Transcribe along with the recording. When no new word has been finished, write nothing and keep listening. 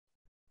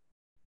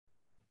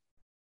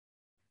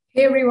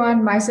Hey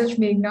everyone, myself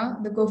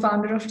Meghna, the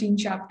co-founder of Teen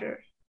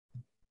Chapter.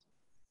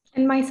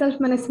 And myself,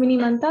 Manaswini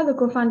Manta, the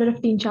co-founder of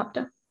Teen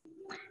Chapter.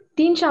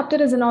 Teen Chapter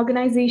is an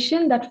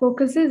organization that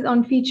focuses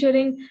on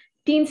featuring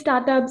teen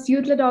startups,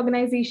 youth-led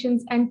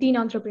organizations, and teen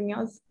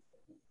entrepreneurs.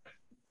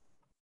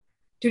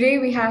 Today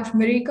we have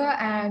Marika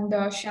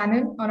and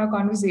Shannon on a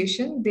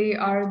conversation. They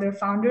are the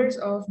founders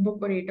of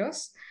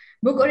Bookorators.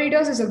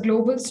 Bookorators is a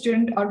global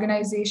student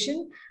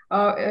organization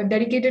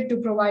dedicated to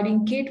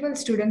providing K-12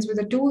 students with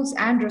the tools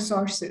and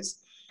resources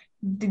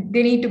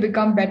they need to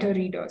become better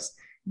readers.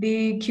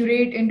 They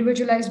curate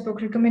individualized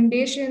book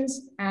recommendations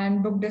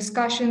and book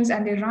discussions,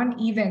 and they run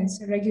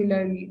events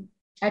regularly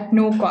at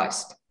no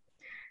cost.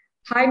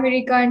 Hi,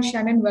 Marika and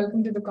Shannon.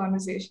 Welcome to the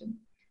conversation.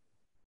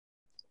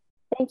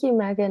 Thank you,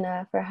 Megan,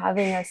 for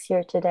having us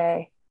here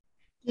today.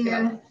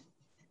 Yeah. Yeah.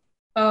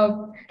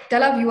 Uh,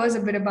 Tell our viewers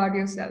a bit about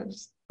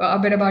yourselves, a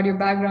bit about your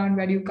background,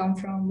 where do you come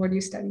from, what do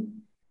you study?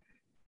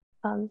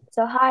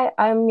 Hi,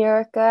 I'm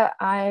Murica.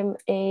 I'm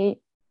a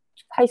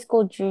high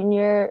school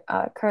junior,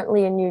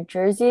 currently in New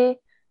Jersey.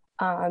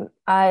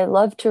 I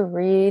love to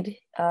read.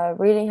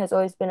 Reading has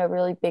always been a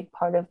really big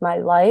part of my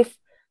life.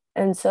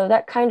 And so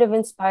that kind of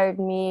inspired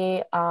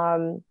me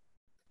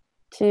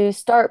to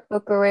start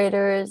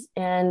Bookorators.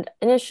 And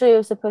initially, it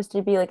was supposed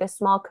to be like a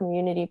small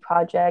community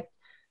project,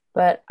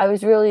 but I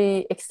was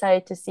really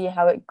excited to see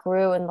how it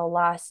grew in the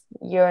last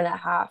year and a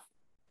half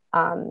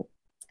um,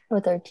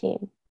 with our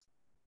team.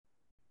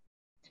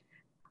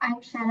 I'm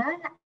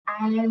Shannon.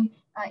 I'm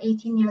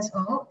 18 years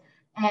old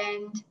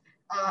and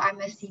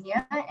I'm a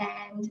senior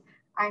and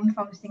I'm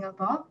from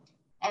Singapore.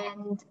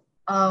 And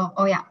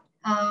following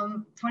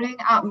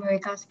up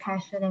Marika's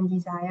passion and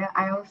desire,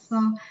 I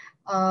also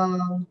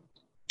um,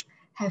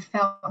 have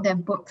felt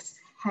that books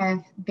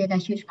have been a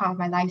huge part of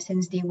my life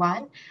since day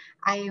one.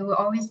 I will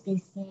always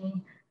be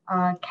seen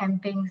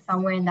camping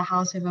somewhere in the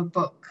house with a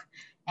book,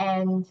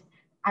 and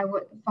I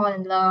would fall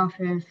in love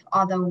with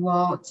other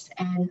worlds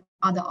and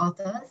other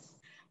authors.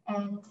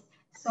 And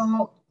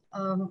so,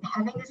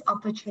 having this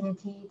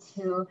opportunity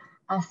to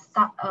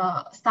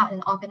start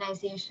an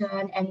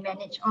organization and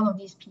manage all of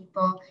these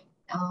people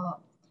uh,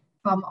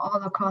 from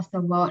all across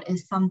the world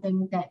is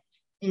something that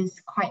is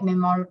quite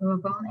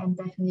memorable and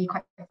definitely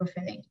quite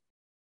fulfilling.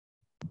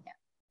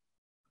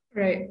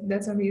 Right,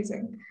 that's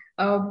amazing.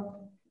 Uh,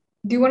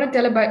 do you want to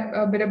tell about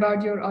a bit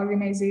about your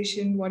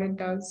organization, what it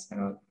does?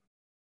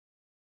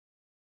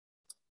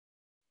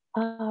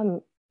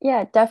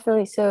 Yeah,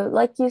 definitely. So,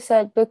 like you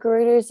said, Book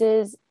Readers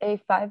is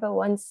a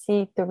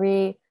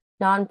 501(c)(3)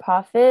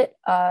 nonprofit,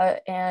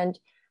 and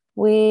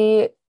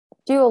we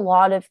do a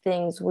lot of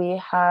things. We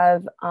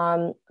have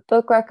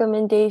book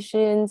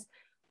recommendations,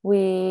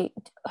 we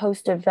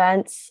host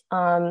events.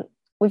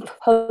 We've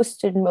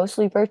hosted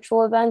mostly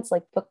virtual events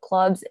like book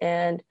clubs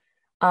and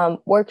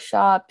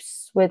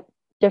workshops with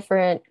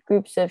different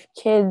groups of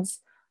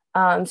kids,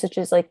 such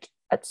as like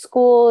at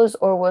schools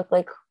or with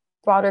like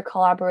broader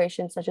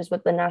collaborations, such as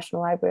with the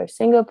National Library of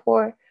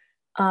Singapore.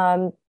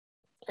 Um,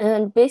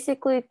 and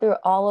basically, through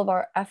all of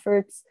our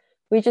efforts,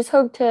 we just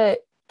hope to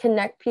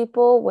connect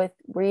people with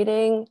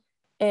reading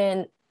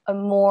in a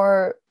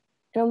more,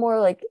 in a more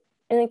like,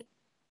 in a,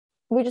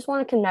 we just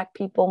want to connect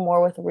people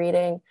more with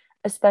reading,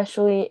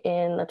 especially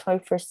in the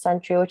 21st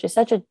century, which is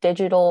such a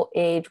digital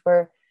age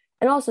where,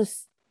 and also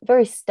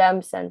very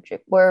STEM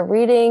centric, where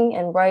reading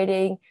and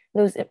writing,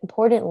 those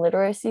important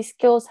literacy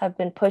skills have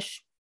been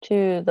pushed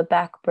to the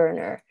back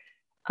burner.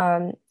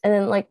 And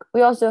then like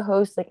we also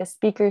host like a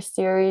speaker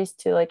series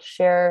to like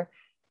share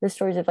the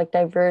stories of like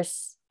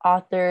diverse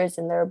authors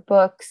and their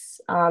books,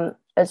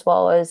 as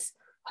well as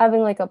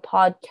having like a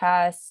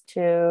podcast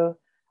to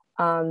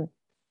um,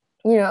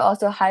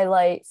 also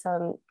highlight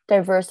some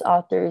diverse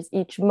authors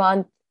each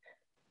month.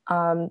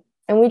 And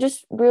we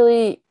just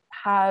really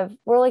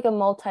we're like a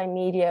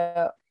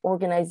multimedia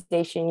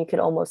organization, you could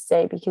almost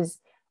say, because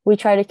we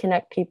try to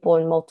connect people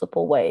in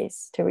multiple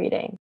ways to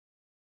reading.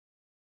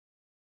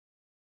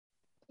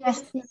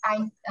 Yes,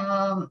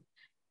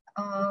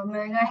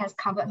 Marina has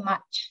covered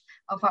much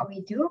of what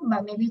we do,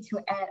 but maybe to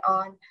add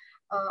on,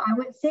 I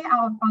would say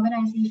our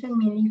organization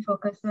mainly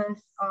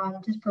focuses on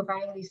just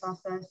providing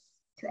resources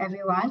to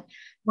everyone,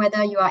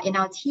 whether you are in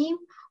our team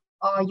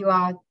or you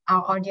are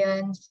our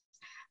audience,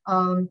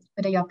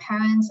 whether you're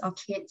parents or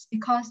kids,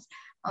 because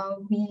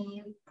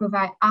we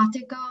provide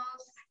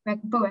articles,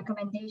 book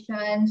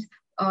recommendations,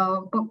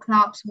 book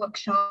clubs,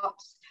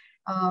 workshops,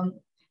 um,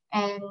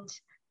 and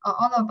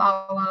all of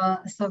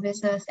our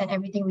services and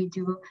everything we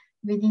do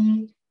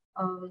really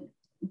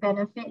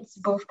benefits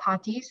both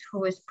parties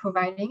who is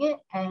providing it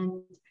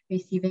and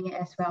receiving it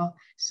as well.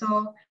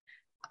 So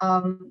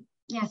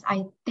yes,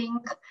 I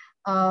think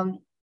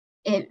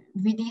it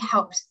really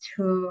helps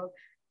to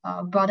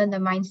broaden the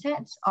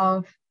mindsets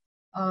of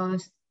uh,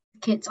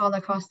 kids all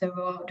across the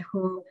world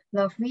who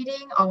love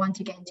reading or want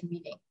to get into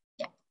reading.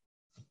 Yeah.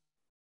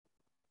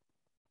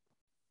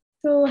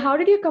 So, how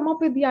did you come up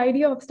with the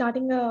idea of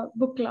starting a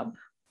book club?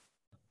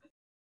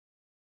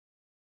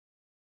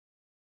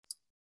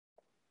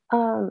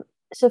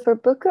 So for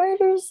book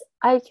writers,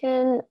 I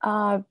can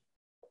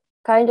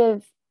kind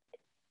of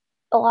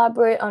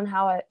elaborate on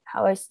how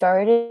I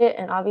started it,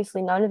 and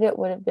obviously none of it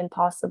would have been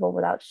possible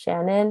without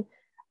Shannon.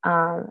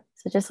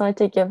 So just wanted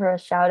to give her a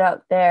shout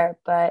out there.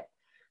 But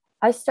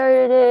I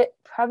started it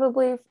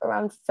probably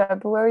around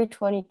February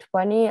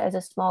 2020 as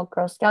a small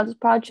Girl Scouts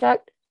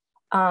project,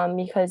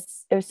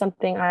 because it was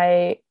something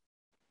I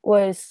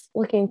was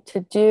looking to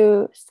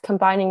do,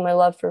 combining my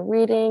love for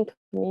reading,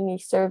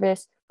 community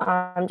service,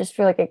 just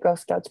for like a Girl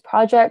Scouts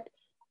project.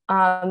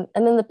 And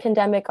then the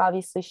pandemic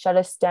obviously shut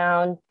us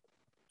down.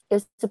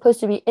 It's supposed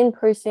to be in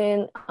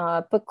person,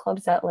 book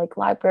clubs at like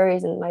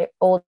libraries and my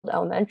old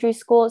elementary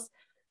schools.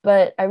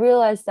 But I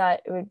realized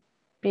that it would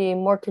be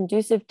more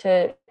conducive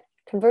to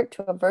convert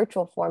to a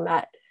virtual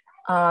format.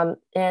 And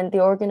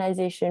the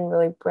organization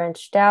really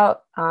branched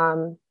out.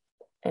 And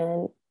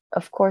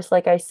of course,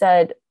 like I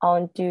said,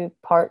 I'll do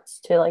parts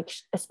to like,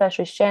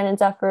 especially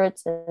Shannon's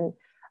efforts. And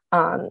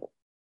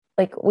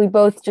like we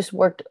both just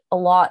worked a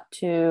lot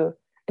to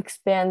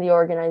expand the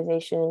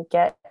organization and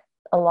get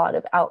a lot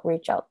of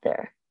outreach out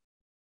there.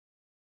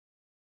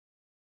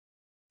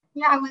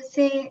 Yeah, I would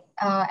say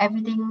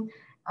everything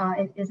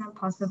it isn't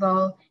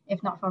possible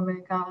if not for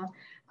Mirka.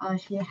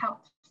 She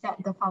helped set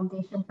the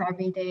foundation for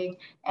everything,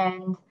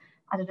 and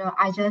I don't know.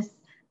 I just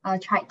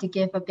tried to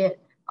give a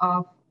bit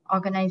of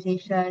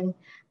organization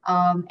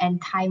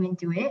and time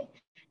into it,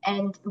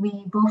 and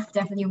we both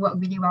definitely work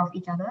really well with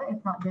each other.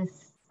 If not,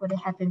 this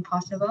wouldn't have been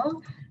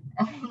possible.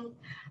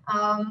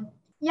 And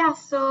yeah,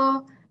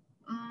 so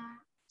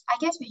I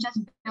guess we just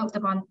built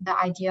upon the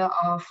idea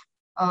of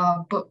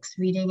books,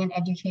 reading, and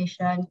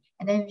education.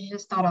 And then we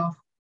just thought of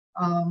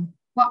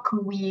what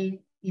could we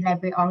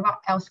elaborate on, what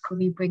else could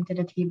we bring to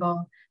the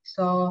table.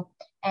 So,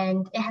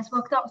 and it has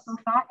worked out so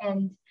far,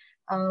 and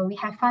we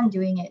have fun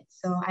doing it.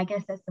 So I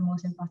guess that's the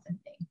most important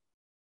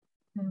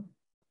thing.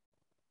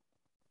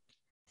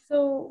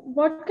 So,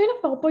 what kind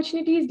of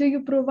opportunities do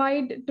you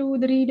provide to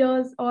the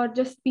readers or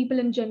just people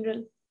in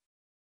general?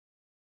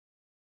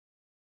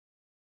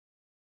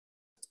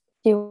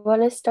 Do you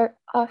want to start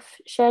off,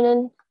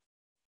 Shannon?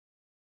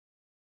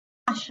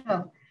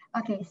 Sure.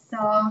 Okay,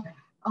 so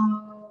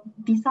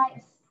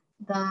besides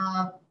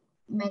the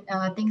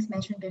things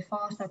mentioned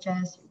before, such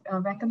as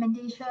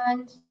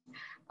recommendations,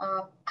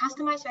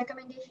 customized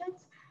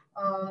recommendations,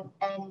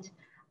 and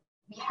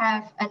we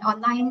have an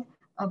online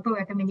book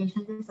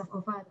recommendation list of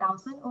over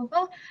 1,000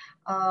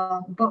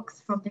 over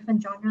books from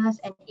different genres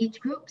and age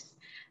groups.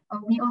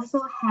 We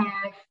also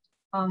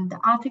have the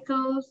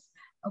articles.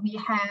 We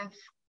have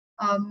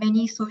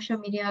many social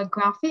media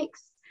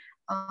graphics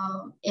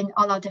in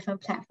all our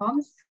different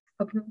platforms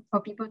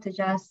for people to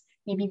just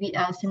maybe read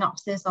a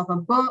synopsis of a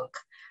book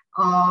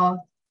or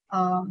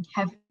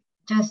have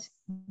just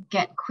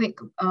get quick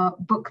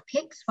book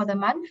picks for the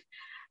month.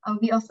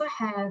 We also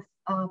have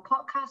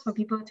podcasts for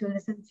people to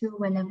listen to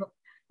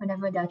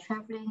whenever they're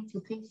traveling to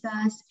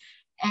places.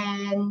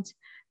 And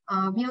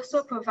we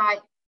also provide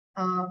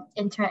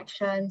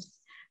interactions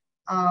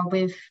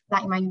with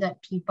like-minded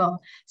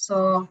people.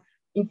 So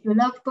if you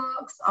love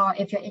books or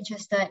if you're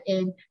interested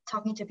in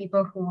talking to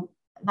people who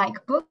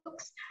like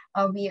books,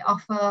 we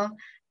offer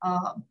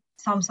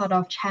some sort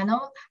of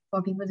channel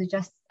for people to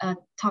just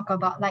talk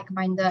about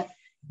like-minded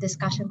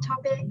discussion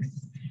topics.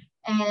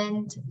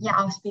 And yeah,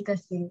 our speaker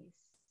series.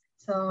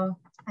 So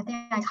I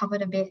think I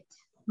covered a bit,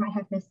 might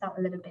have missed out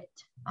a little bit.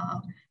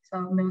 So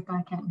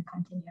Mirka can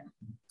continue.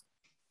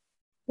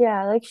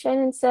 Yeah, like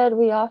Shannon said,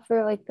 we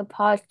offer like the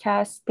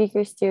podcast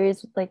speaker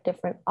series with like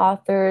different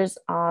authors,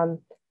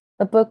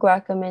 the book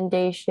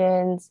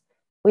recommendations.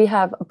 We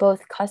have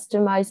both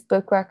customized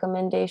book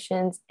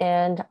recommendations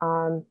and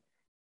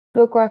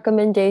book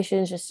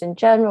recommendations just in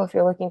general if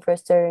you're looking for a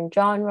certain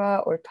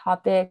genre or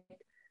topic.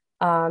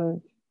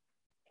 And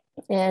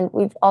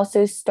we've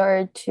also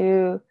started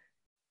to,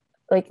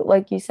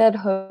 like you said,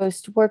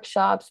 host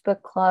workshops,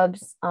 book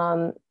clubs,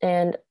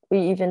 and we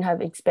even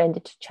have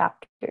expanded to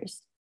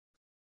chapters.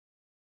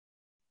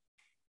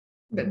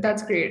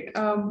 That's great.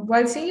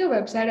 While seeing your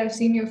website, I've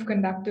seen you've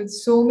conducted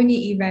so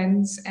many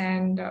events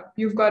and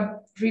you've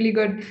got really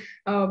good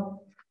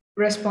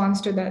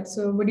response to that.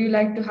 So, would you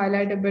like to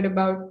highlight a bit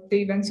about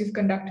the events you've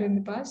conducted in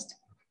the past?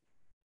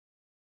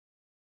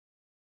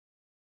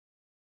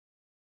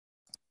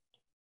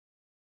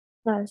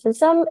 So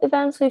some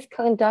events we've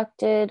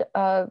conducted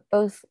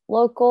both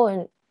local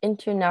and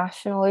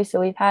internationally. So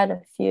we've had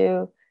a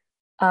few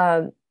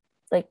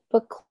like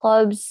book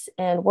clubs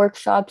and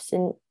workshops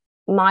in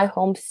my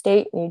home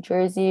state, New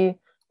Jersey,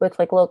 with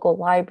like local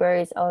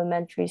libraries,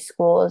 elementary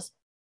schools.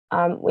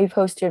 We've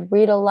hosted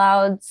read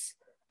alouds.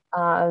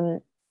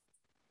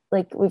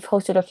 Like we've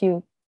hosted a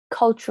few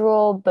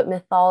cultural but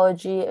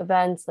mythology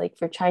events, like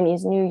for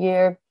Chinese New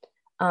Year,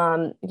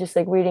 just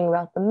like reading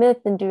about the myth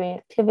and doing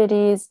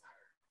activities.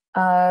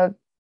 And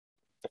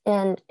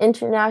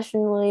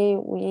internationally,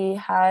 we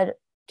had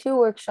 2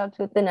 workshops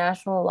with the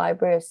National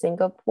Library of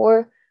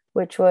Singapore,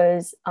 which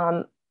was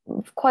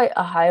quite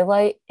a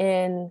highlight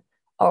in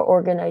our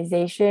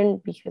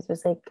organization because it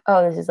was like,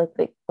 oh, this is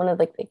like one of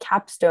like the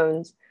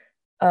capstones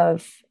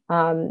of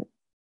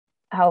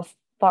how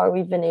far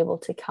we've been able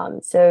to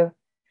come. So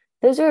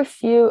those are a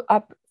few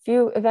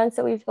events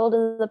that we've held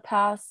in the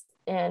past,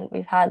 and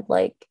we've had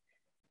like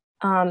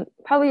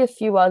probably a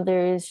few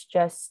others,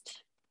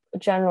 just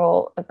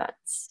general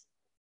events.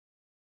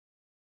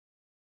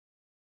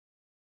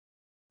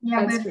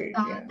 Yeah, That's we've great.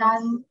 Yeah.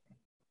 done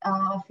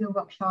a few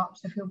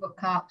workshops, a few book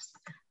clubs,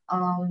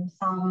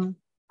 some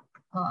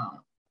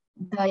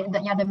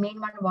the main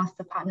one was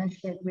the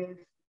partnership with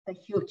the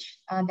huge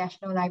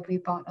National Library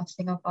Board of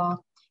Singapore,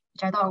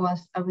 which I thought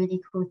was a really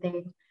cool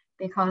thing,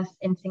 because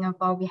in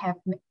Singapore we have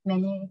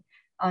many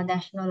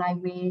national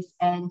libraries,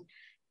 and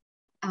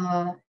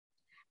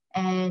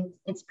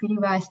it's pretty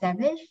well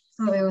established.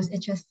 So it was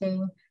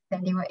interesting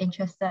that they were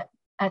interested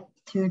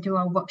to do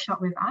a workshop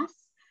with us.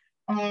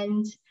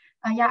 And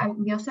yeah,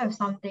 we also have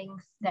some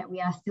things that we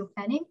are still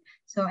planning.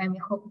 And we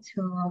hope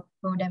to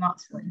roll them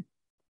out soon.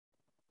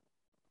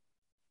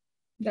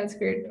 That's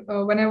great.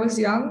 When I was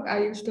young, I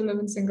used to live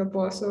in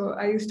Singapore. So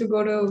I used to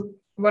go to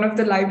one of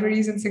the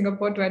libraries in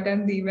Singapore to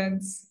attend the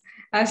events.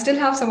 I still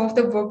have some of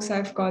the books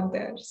I've got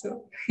there.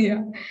 So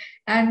yeah.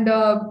 And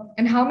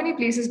how many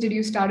places did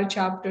you start a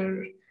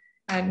chapter?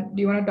 And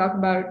do you want to talk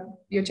about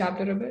your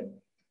chapter a bit?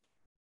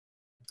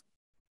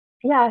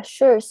 Yeah,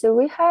 sure. So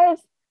we have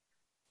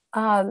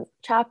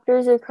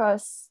chapters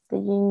across the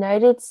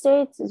United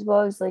States as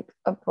well as like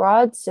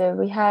abroad. So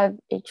we have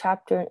a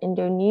chapter in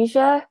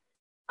Indonesia,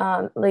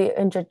 like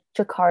in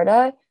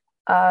Jakarta,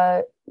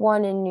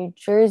 one in New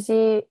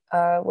Jersey,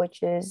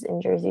 which is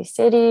in Jersey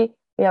City.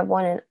 We have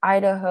one in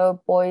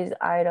Idaho, Boise,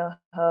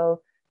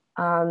 Idaho.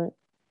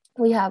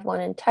 We have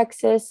one in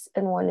Texas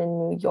and one in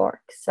New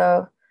York.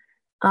 So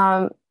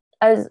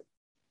as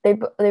they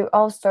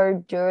all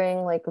started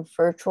during like a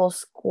virtual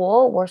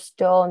school, we're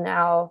still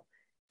now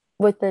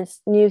with this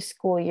new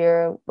school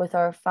year, with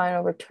our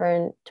final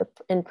return to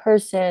in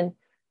person,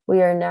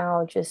 we are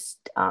now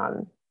just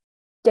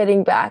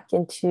getting back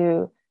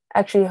into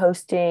actually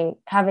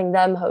having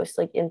them host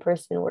like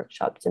in-person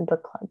workshops and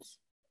book clubs.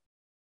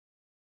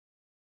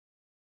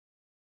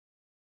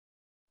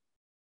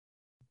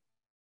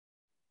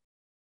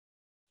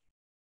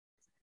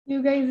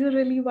 You guys are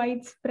really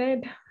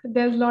widespread.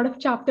 There's a lot of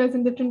chapters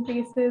in different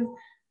places.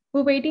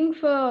 We're waiting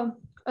for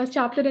a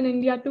chapter in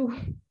India too.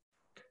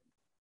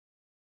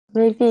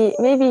 Maybe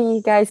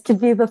you guys could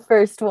be the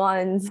first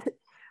ones.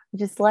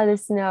 Just let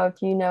us know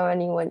if you know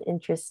anyone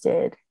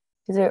interested,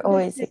 because we're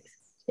always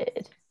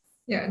excited.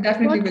 Yeah,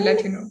 definitely we'll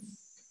let you know.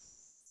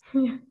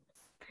 Yeah.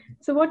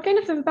 So what kind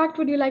of impact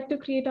would you like to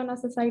create on our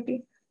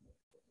society?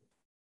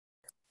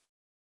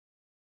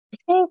 I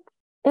think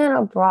in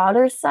a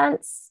broader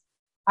sense,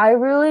 I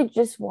really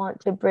just want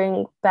to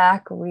bring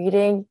back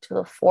reading to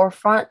the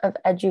forefront of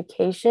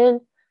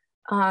education.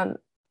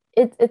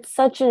 It's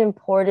such an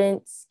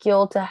important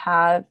skill to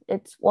have.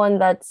 It's one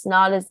that's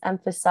not as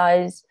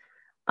emphasized,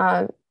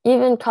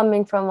 even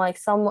coming from like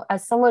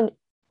someone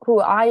who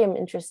I am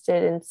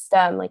interested in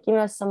STEM, like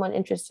even as someone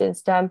interested in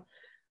STEM,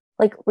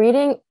 like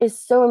reading is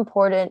so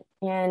important.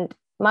 And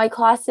my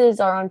classes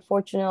are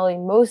unfortunately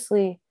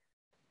mostly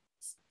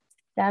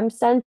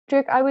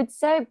STEM-centric, I would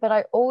say, but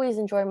I always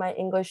enjoy my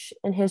English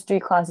and history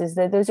classes.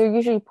 Those are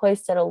usually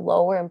placed at a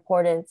lower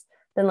importance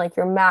than like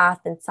your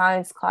math and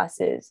science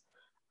classes,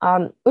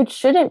 which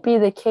shouldn't be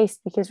the case,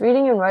 because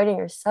reading and writing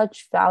are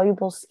such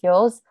valuable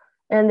skills,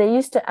 and they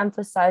used to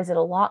emphasize it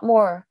a lot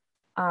more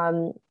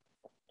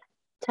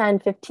 10,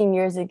 15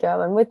 years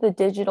ago. And with the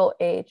digital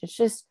age, it's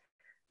just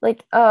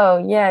like, oh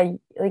yeah,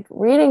 like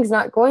reading's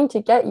not going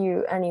to get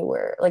you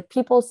anywhere. Like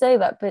people say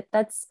that, but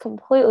that's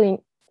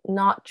completely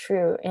not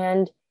true.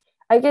 And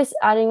I guess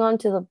adding on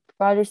to the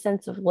broader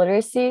sense of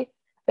literacy,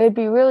 it would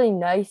be really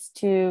nice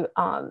to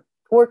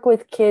work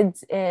with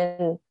kids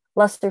in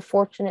lesser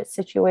fortunate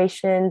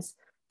situations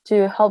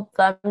to help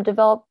them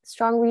develop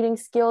strong reading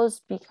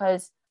skills,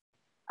 because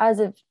as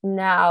of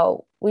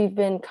now, we've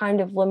been kind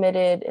of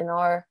limited in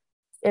our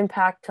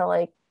impact to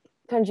like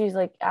countries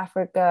like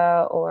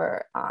Africa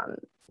or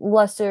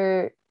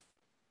lesser,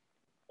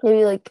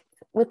 maybe like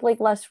with like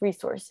less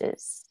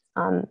resources,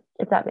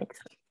 if that makes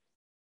sense.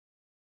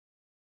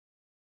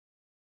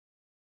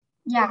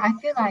 Yeah, I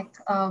feel like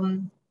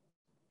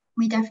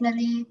we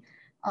definitely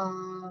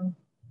are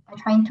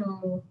trying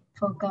to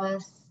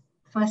focus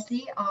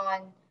firstly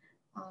on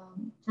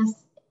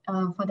just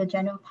for the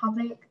general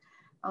public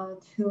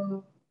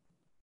to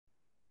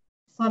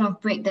sort of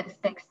break that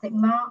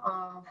stigma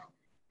of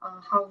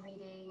how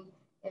reading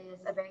is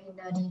a very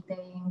nerdy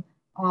thing,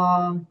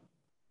 or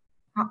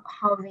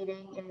how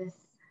reading is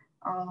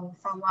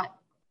somewhat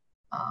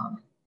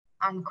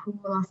uncool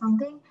or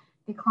something.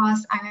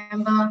 Because I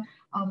remember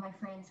my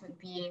friends would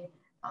be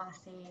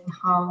saying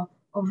how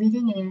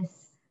reading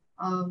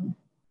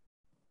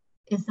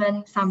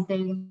isn't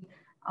something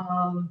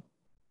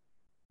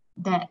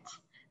that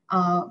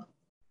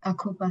a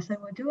cool person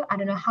would do. I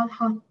don't know how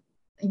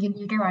you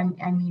get what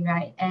I mean,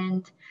 right?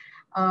 And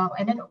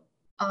then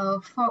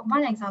for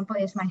one example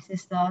is my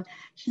sister.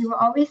 She will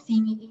always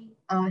see me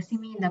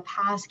in the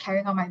past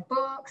carrying on my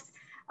books.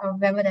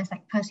 Whether there's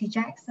like Percy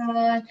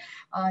Jackson,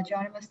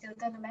 Geronimo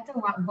Stilton, no matter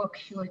what book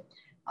she would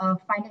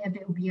find it a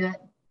bit weird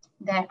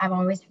that I'm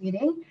always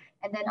reading.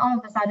 And then all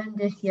of a sudden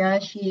this year,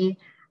 she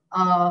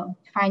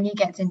finally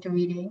gets into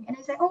reading. And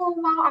it's like, oh,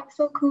 wow, I'm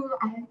so cool.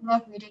 I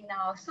love reading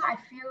now. So I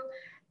feel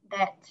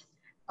that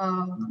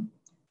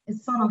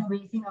it's sort of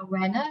raising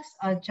awareness,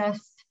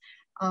 just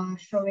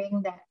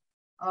showing that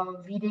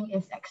reading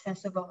is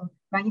accessible,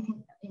 right? You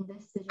can, in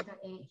this digital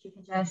age, you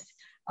can just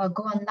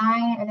go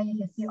online and then you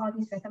can see all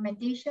these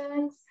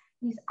recommendations,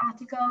 these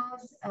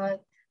articles,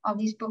 of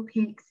these book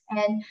picks,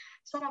 and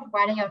sort of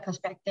widen your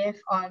perspective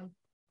on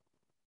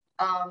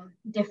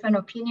different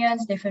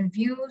opinions, different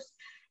views,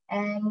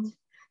 and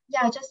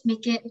yeah, just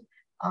make it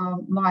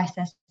more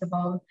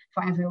accessible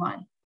for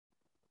everyone.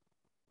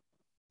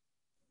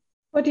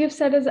 What you've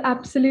said is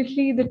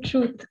absolutely the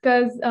truth,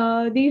 because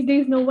these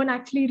days no one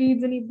actually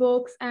reads any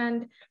books,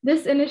 and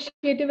this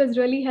initiative is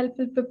really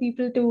helpful for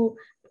people to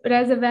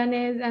raise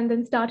awareness and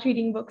then start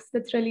reading books.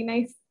 That's really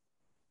nice.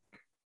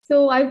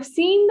 So I've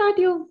seen that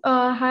you've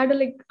had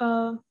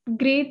a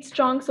great,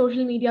 strong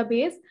social media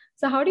base.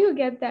 So how do you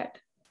get that?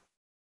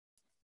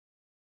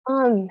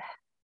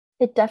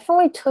 It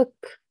definitely took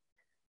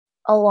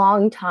a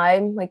long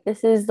time. Like,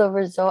 this is the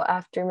result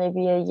after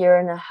maybe a year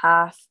and a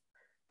half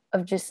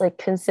of just like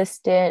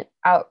consistent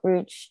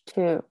outreach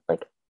to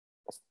like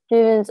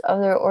students,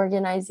 other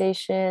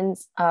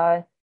organizations.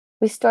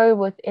 We started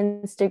with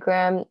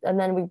Instagram, and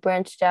then we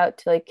branched out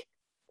to like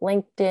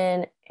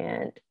LinkedIn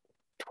and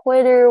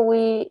Twitter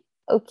we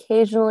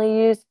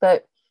occasionally use,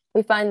 but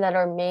we find that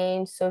our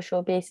main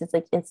social base is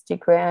like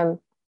Instagram,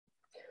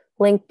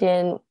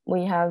 LinkedIn.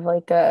 We have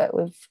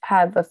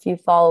a few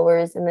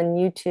followers, and then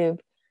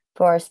YouTube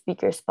for our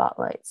speaker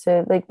spotlight.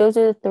 So like those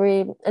are the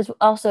three. It's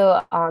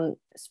also on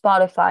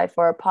Spotify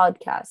for our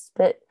podcast.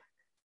 But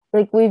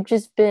like we've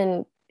just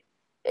been,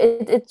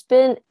 it's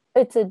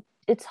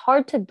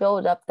hard to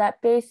build up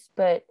that base,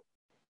 but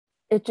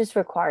it just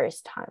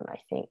requires time, I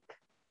think.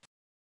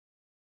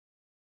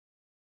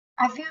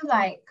 I feel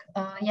like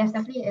yes,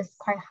 definitely it's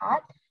quite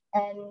hard.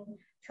 And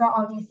throughout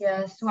all these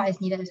years, what is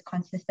needed is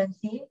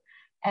consistency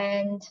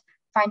and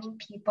finding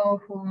people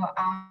who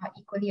are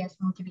equally as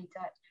motivated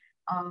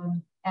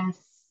as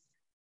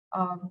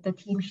the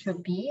team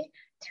should be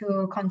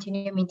to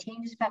continue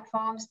maintaining these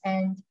platforms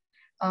and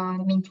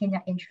maintain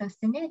their interest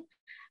in it.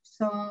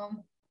 So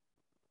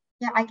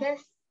yeah, I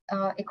guess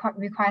it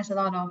requires a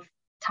lot of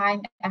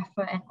time,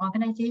 effort, and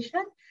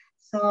organization.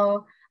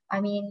 So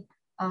I mean,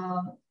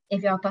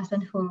 if you're a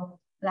person who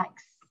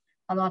likes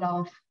a lot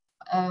of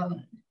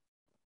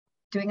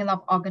doing a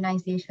lot of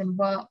organization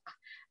work,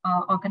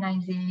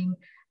 organizing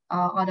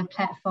all the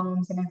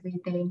platforms and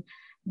everything,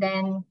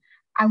 then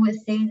I would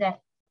say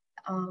that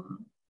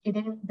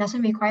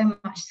doesn't require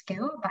much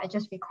skill, but it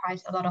just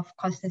requires a lot of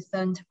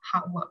consistent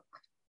hard work.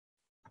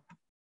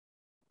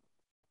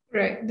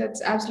 Right,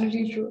 that's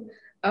absolutely true.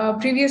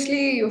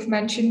 Previously, you've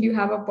mentioned you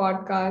have a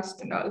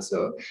podcast, and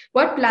also,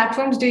 what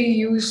platforms do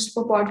you use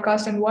for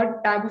podcast, and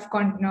what type of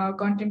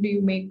content do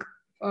you make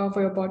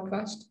for your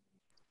podcast?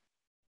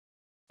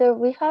 So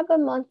we have a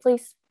monthly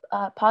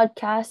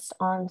podcast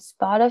on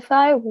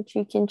Spotify, which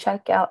you can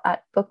check out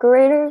at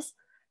Bookorators.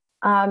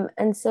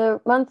 And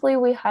so monthly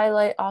we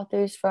highlight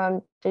authors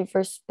from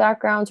diverse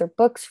backgrounds or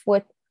books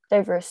with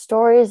diverse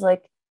stories.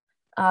 Like,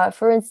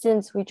 for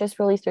instance, we just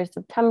released our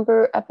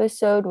September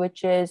episode,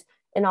 which is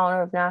in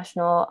honor of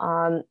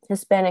National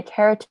Hispanic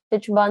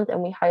Heritage Month,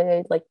 and we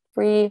highlighted like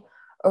 3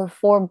 or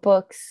 4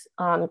 books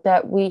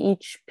that we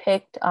each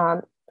picked,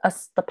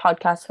 us, the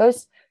podcast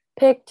hosts,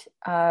 picked,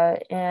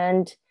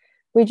 and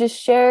we just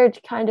shared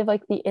kind of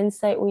like the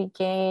insight we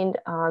gained,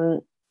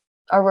 our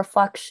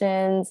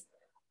reflections,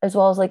 as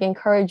well as like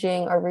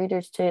encouraging our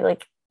readers to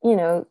like,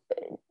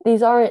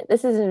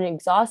 this isn't an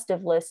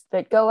exhaustive list,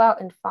 but go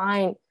out and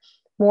find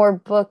more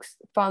books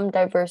from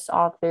diverse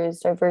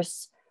authors,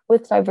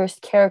 with diverse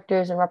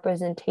characters and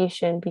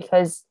representation,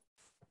 because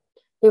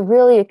it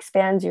really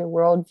expands your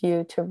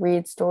worldview to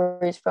read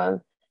stories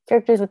from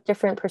characters with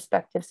different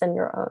perspectives than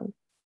your own.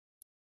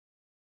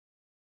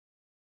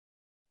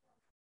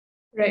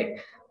 Right.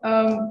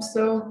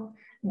 So,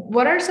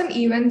 what are some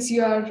events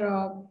you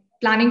are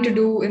planning to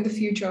do in the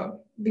future?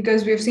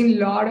 Because we've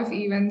seen a lot of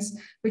events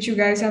which you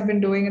guys have been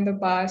doing in the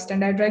past,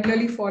 and I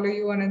regularly follow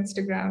you on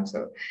Instagram.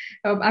 So,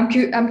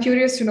 I'm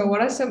curious to know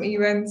what are some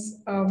events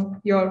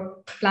you're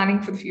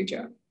planning for the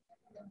future.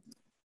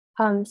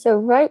 So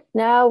right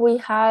now we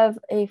have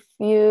a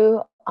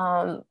few.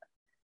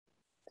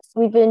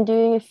 We've been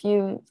doing a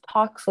few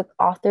talks with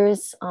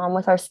authors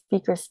with our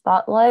speaker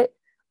spotlight,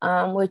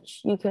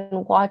 which you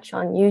can watch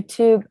on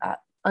YouTube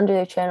under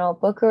the channel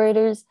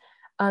Bookorators.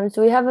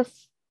 So we have a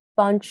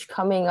bunch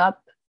coming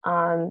up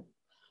on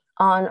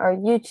our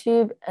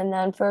YouTube, and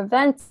then for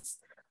events,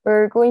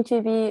 we're going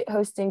to be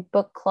hosting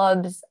book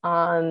clubs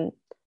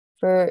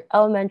for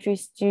elementary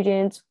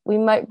students. We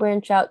might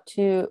branch out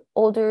to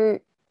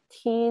older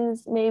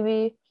teens,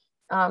 maybe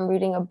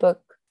reading a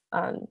book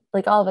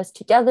like all of us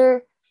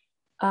together.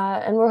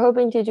 And we're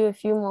hoping to do a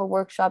few more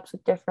workshops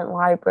with different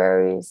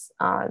libraries,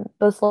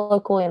 both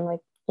locally and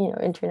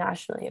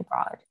internationally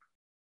abroad.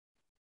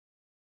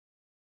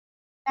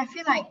 I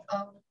feel like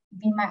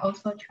we might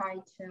also try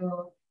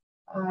to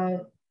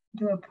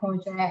do a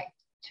project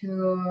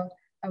to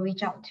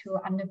reach out to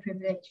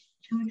underprivileged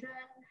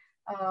children,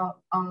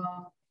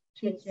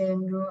 kids in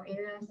rural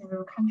areas, in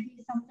rural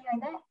countries, something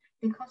like that,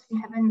 because we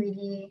haven't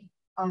really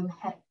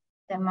had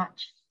that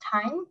much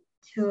time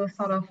to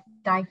sort of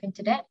dive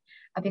into that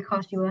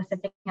because we were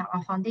setting up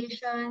our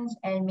foundations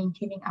and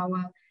maintaining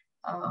our,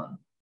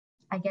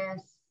 I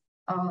guess,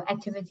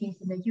 activities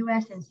in the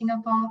US and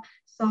Singapore.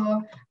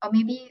 So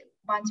maybe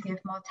once we have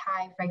more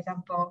time, for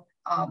example,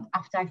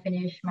 after I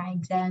finish my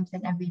exams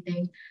and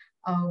everything,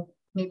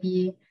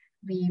 maybe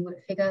we would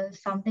figure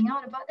something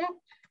out about that.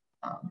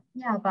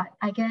 Yeah, but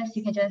I guess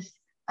you can just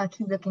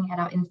keep looking at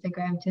our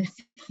Instagram to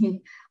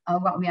see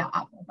what we are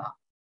up about.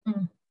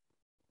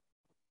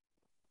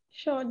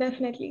 Sure,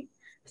 definitely.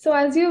 So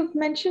as you've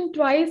mentioned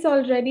twice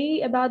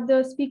already about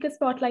the Speaker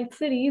Spotlight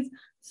series,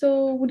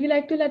 so would you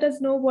like to let us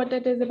know what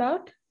it is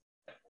about?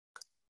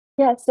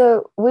 Yeah,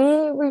 so we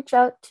reach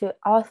out to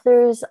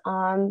authors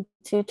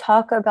to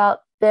talk about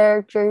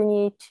their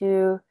journey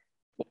to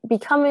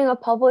becoming a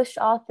published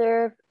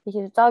author,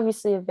 because it's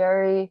obviously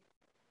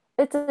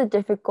it's a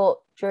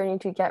difficult journey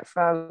to get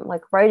from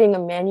like writing a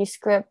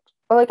manuscript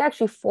or like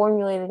actually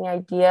formulating an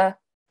idea,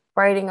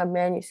 writing a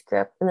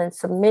manuscript and then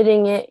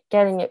submitting it,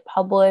 getting it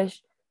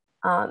published,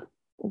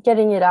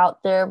 getting it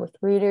out there with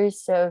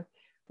readers. So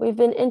we've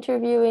been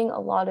interviewing a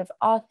lot of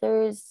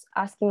authors,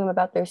 asking them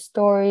about their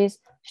stories,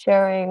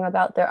 sharing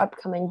about their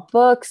upcoming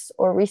books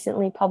or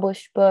recently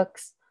published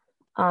books.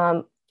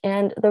 And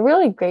the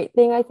really great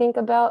thing I think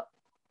about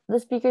the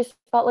Speaker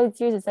Spotlight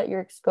series is that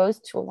you're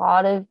exposed to a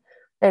lot of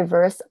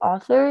diverse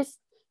authors,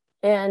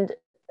 and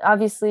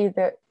obviously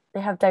they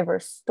have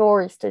diverse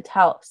stories to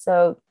tell.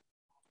 So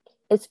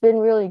it's been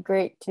really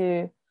great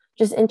to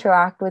just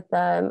interact with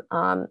them,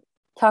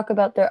 talk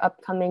about their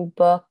upcoming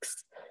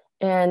books,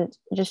 and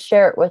just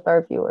share it with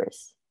our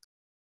viewers.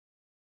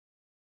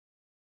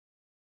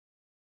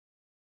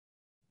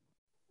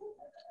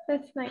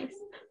 That's nice.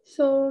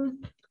 So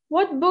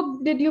what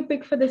book did you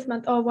pick for this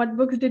month, or what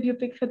books did you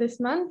pick for this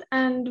month,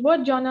 and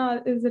what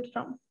genre is it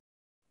from?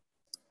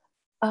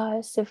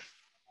 So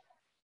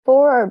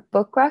for our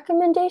book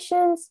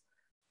recommendations,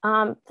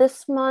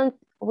 this month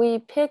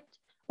we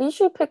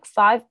usually pick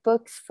 5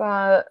 books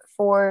for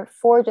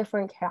 4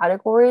 different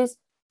categories: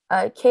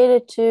 K to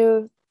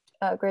 2,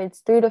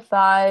 grades 3 to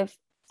 5,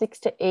 6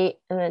 to 8,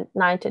 and then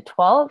 9 to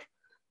 12.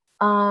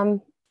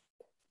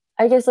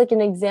 I guess like an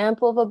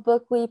example of a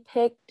book we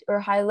picked or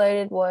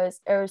highlighted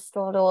was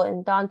Aristotle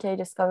and Dante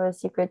Discover the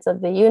Secrets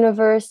of the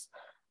Universe,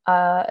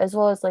 as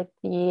well as like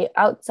The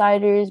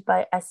Outsiders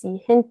by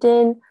S.E.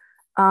 Hinton.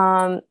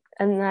 And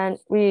then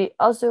we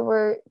also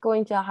were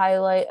going to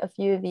highlight a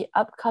few of the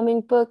upcoming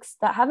books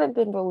that haven't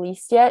been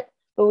released yet,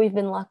 but we've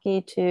been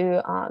lucky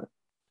to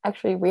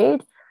actually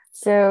read.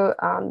 So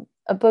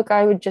a book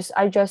I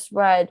just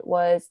read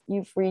was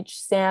You've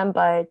Reached Sam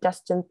by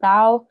Dustin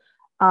Thau,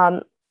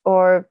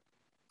 or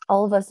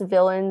All of Us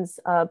Villains,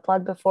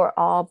 Blood Before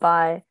All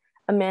by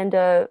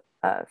Amanda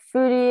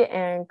Foody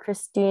and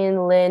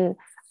Christine Lynn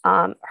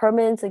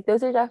Hermans. Like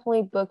those are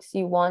definitely books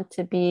you want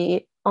to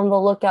be on the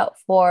lookout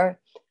for.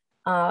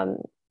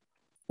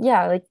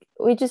 Yeah, like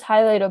we just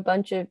highlight a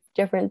bunch of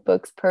different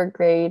books per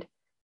grade,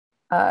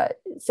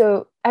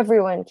 so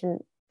everyone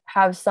can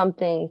have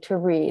something to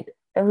read,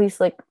 at least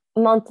like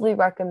monthly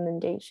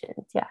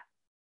recommendations. Yeah.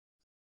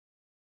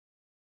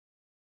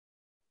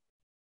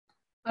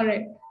 All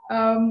right.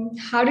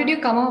 How did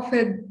you come up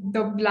with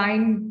the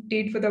blind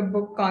date for the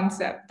book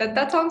concept?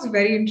 That sounds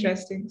very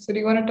interesting. So do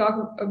you want to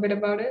talk a bit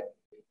about it?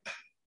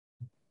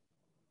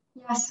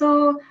 Yeah,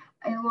 so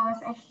it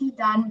was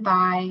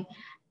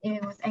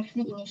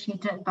actually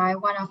initiated by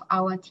one of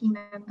our team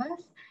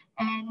members.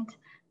 And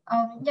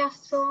yeah,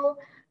 so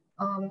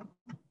um,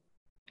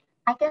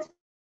 I guess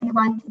we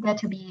want there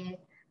to be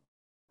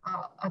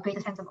a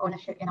greater sense of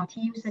ownership in our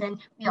team. So then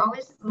we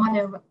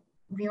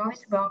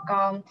always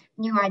welcome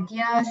new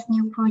ideas,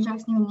 new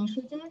projects, new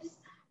initiatives.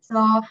 So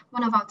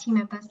one of our team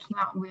members came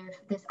up with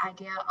this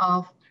idea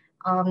of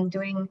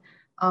doing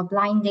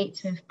blind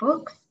dates with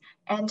books.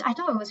 And I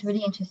thought it was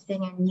really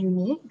interesting and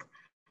unique.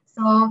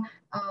 So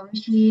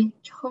she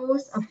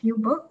chose a few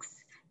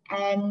books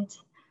and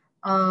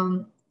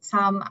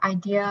some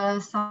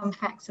ideas, some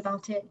facts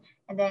about it.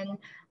 And then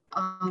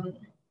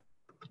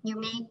you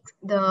make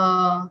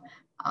the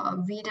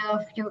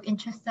reader feel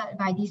interested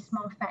by these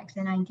small facts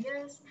and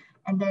ideas,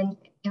 and then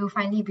it will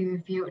finally be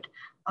revealed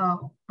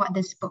what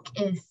this book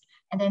is,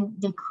 and then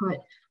they could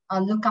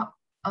look up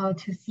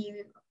to see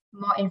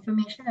more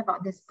information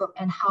about this book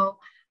and how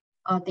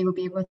they will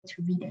be able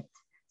to read it.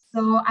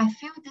 So I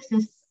feel this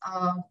is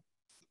a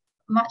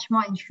much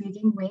more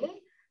intriguing way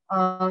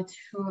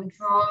to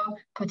draw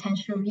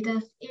potential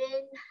readers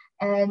in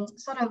and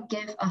sort of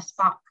give a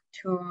spark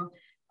to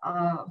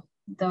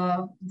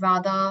the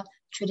rather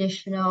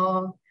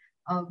traditional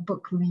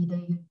book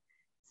reading.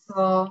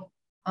 So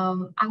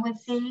I would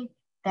say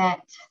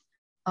that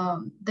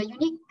the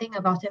unique thing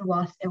about it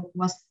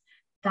was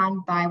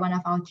done by one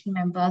of our team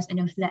members and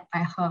it was led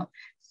by her.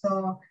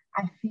 So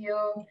I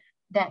feel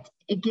that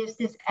it gives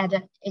this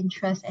added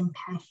interest and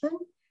passion.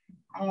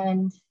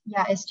 And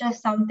yeah, it's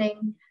just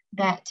something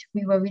that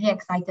we were really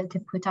excited to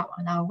put up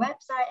on our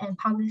website and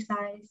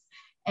publicize.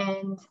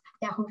 And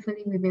yeah,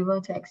 hopefully we'll be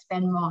able to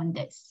expand more on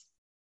this.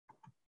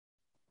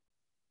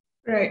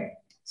 Right.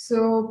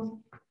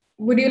 So,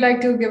 would you like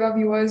to give our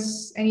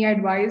viewers any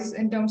advice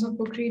in terms of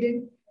book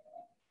reading?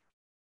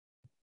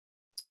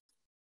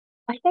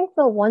 I think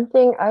the one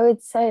thing I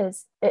would say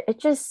is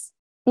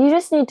you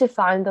just need to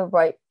find the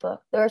right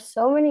book. There are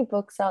so many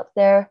books out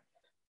there.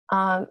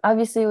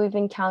 Obviously, we've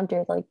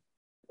encountered like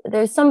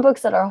there's some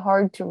books that are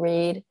hard to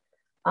read,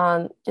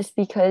 just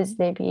because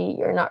maybe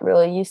you're not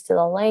really used to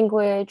the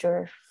language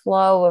or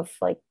flow of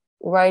like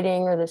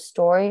writing or the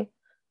story.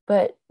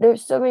 But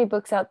there's so many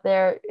books out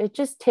there. It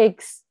just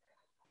takes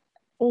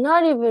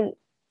not even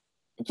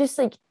just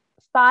like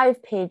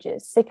 5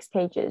 pages, 6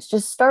 pages.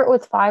 Just start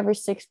with 5 or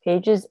 6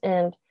 pages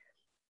and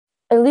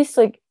at least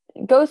like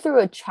go through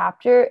a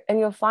chapter and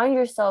you'll find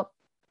yourself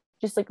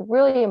just like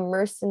really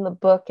immersed in the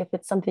book if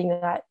it's something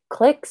that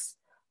clicks.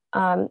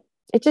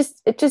 It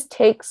just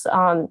takes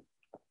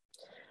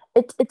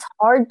it's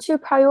hard to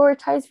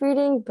prioritize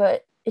reading,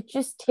 but it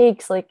just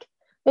takes like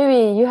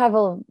maybe you have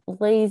a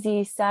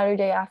lazy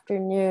Saturday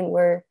afternoon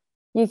where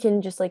you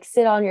can just like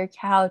sit on your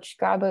couch,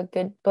 grab a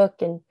good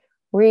book and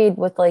read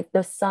with like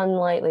the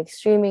sunlight like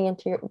streaming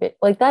into your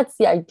like that's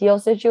the ideal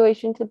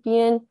situation to be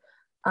in.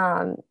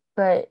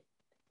 But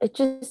it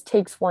just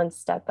takes one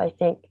step, I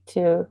think,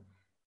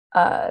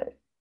 uh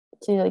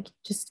to like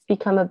just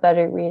become a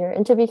better reader.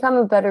 And to become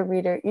a better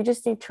reader, you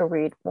just need to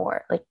read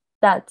more. Like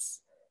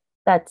that's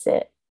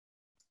it.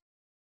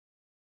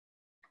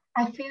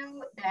 I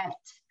feel that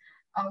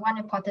one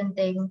important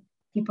thing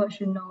people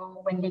should know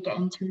when they get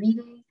into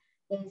reading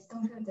is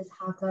don't feel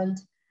disheartened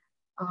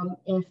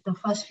if the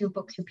first few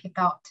books you pick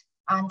out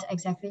aren't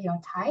exactly your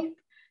type,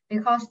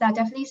 because there are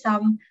definitely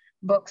some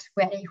books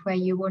where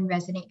you won't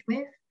resonate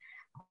with,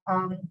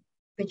 um,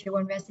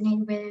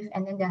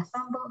 and then there are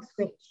some books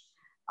which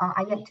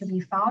are yet to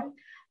be found,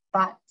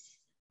 but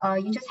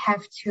you just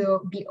have to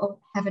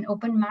have an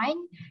open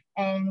mind,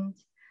 and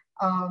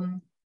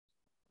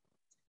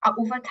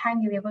over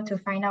time you'll be able to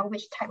find out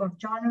which type of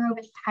genre,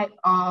 which type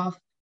of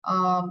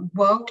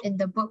world in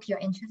the book you're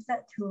interested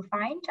to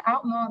find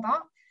out more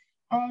about.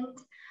 And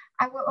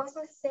I would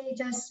also say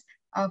just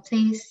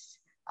place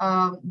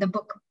the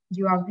book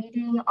you are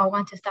reading or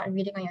want to start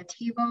reading on your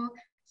table,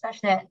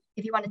 such that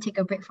if you want to take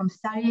a break from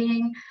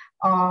studying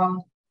or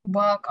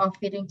work or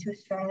feeling too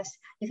stressed,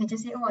 you can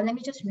just say, oh, let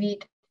me just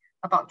read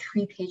about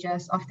 3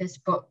 pages of this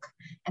book.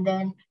 And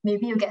then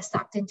maybe you get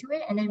sucked into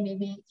it, and then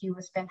maybe you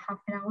will spend half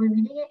an hour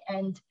reading it.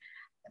 And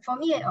for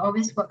me, it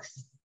always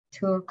works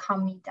to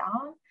calm me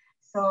down.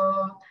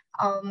 So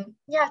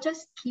yeah,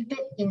 just keep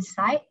it in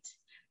sight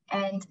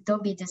and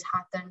don't be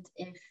disheartened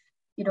if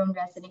you don't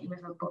resonate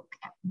with a book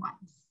at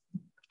once.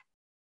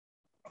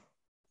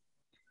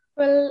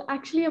 Well,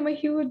 actually, I'm a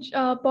huge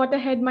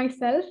Potterhead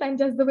myself, and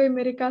just the way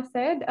Mirika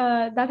said,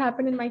 that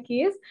happened in my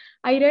case.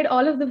 I read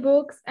all of the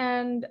books,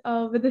 and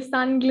with the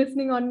sun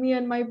glistening on me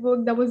and my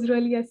book, that was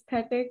really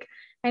aesthetic,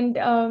 and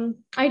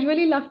I'd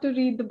really love to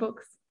read the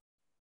books.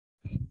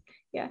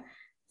 Yeah.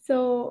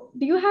 So,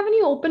 do you have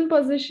any open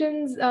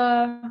positions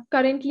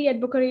currently at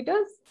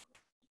Bookorators?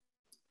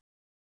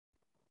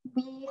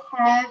 We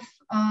have,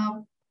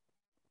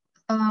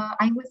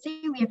 I would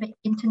say, we have an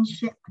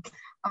internship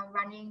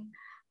running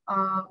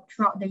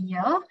throughout the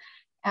year,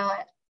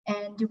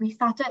 and we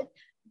started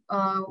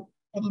an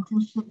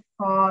internship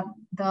for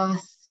the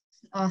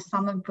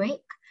summer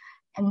break,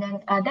 and then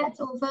that's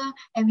over,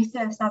 and we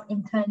still have some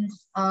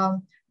interns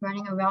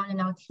running around in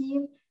our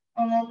team,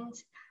 and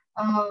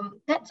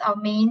that's our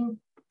main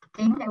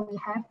thing that we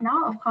have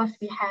now. Of course,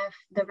 we have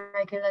the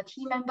regular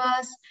team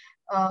members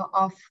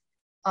of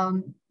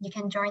you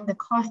can join the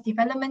course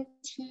development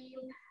team,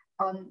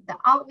 the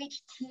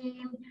outreach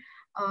team,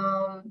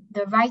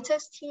 the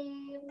writers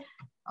team.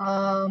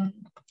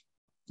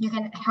 You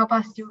can help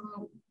us do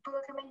book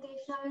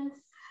recommendations.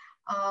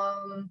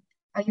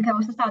 You can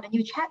also start a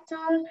new chapter.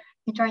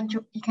 You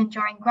can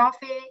join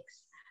graphics,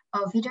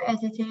 video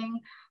editing,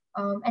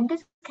 and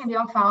this can be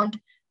all found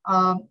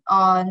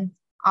on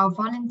our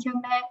volunteer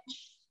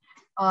match,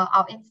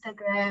 our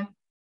Instagram.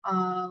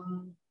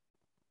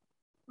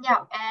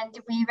 Yeah, and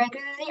we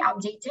regularly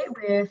update it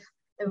with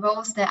the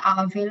roles that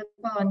are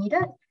available or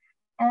needed.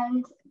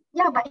 And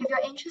yeah, but if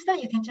you're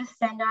interested, you can just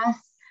send us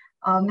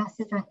a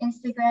message on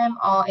Instagram,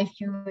 or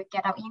if you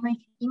get our email, you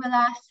can email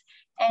us,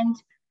 and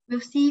we'll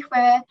see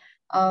where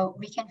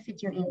we can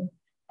fit you in.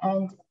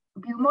 And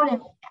we're more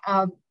than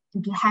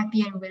be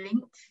happy and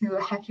willing to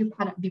have you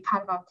be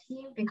part of our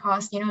team,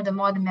 because the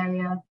more the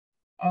merrier,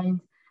 and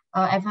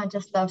everyone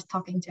just loves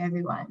talking to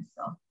everyone.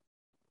 So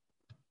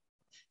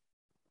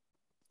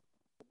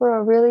We're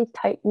a really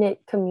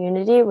tight-knit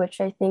community, which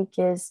I think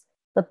is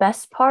the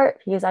best part,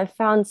 because I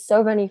found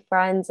so many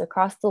friends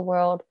across the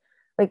world.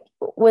 Like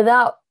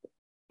without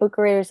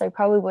Bookorators, I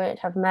probably wouldn't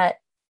have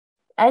met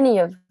any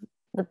of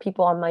the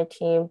people on my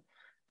team,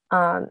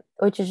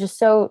 which is just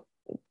so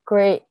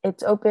great.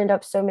 It's opened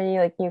up so many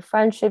like new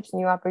friendships,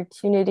 new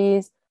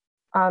opportunities.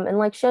 And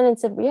like Shannon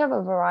said, we have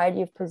a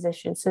variety of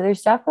positions. So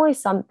there's definitely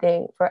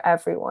something for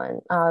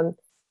everyone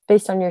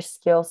based on your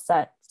skill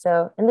set.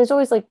 So, and there's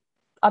always like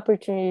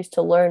opportunities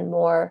to learn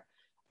more,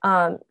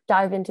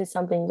 dive into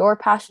something you're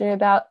passionate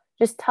about.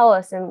 Just tell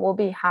us and we'll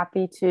be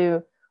happy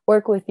to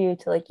work with you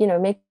to like,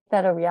 make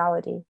that a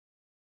reality.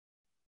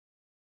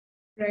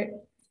 Right.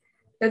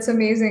 That's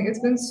amazing. It's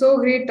been so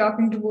great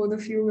talking to both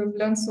of you. We've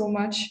learned so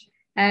much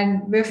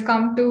and we've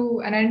come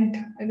to an end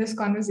in this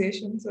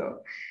conversation. So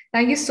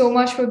thank you so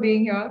much for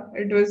being here.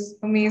 It was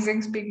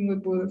amazing speaking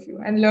with both of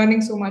you and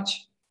learning so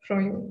much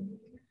from you.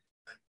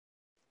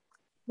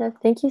 No,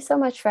 thank you so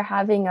much for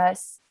having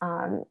us.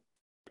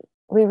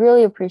 We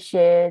really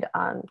appreciated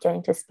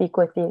getting to speak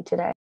with you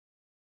today.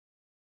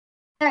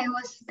 Yeah, it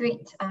was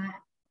great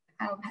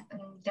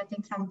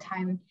getting some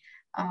time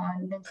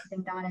then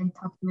sitting down and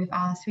talking with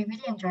us. We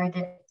really enjoyed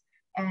it.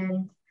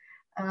 And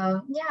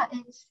yeah,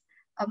 it's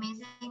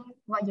amazing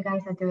what you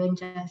guys are doing,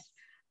 just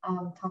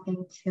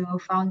talking to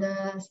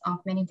founders of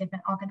many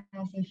different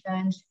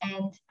organizations.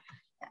 And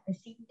I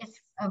think it's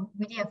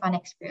really a fun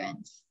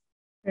experience.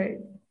 Right.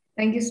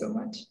 Thank you so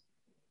much.